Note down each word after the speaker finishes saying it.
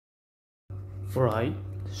Right,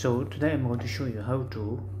 so today I'm going to show you how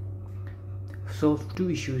to solve two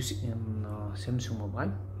issues in Samsung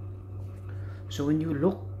mobile. So when you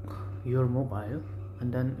lock your mobile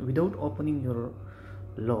and then without opening your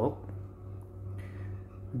lock,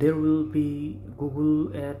 there will be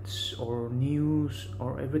Google ads or news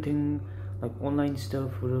or everything like online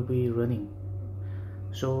stuff will be running.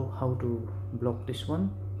 So how to block this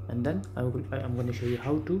one, and then I'm going to show you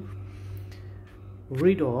how to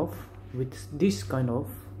rid off with this kind of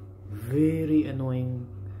very annoying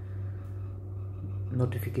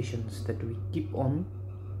notifications that we keep on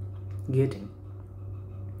getting.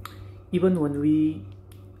 Even when we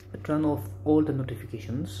turn off all the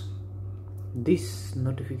notifications, this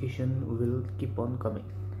notification will keep on coming.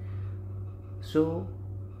 So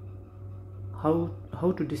how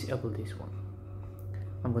to disable this one,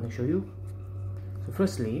 I'm going to show you. So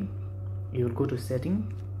firstly, you will go to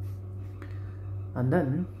setting, and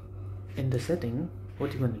then in the setting,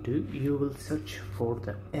 what you're going to do, you will search for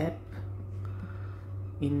the app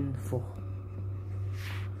info.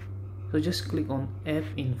 So just click on app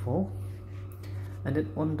info, and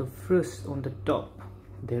then on the top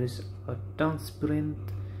there is a transparent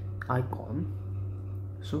icon.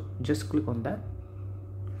 So just click on that,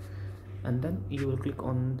 and then you will click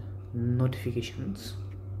on notifications.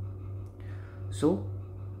 So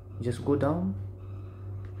just go down,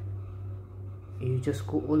 you just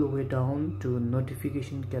go all the way down to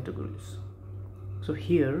notification categories. So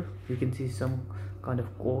here you can see some kind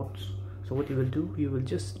of codes. So what you will do, you will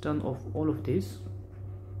just turn off all of this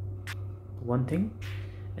one thing,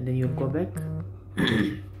 and then you'll go back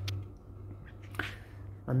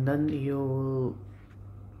and then you'll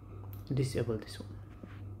disable this one.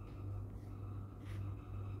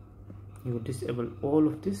 You will disable all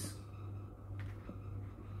of this,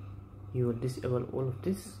 you will disable all of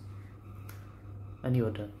this, and you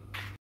are done.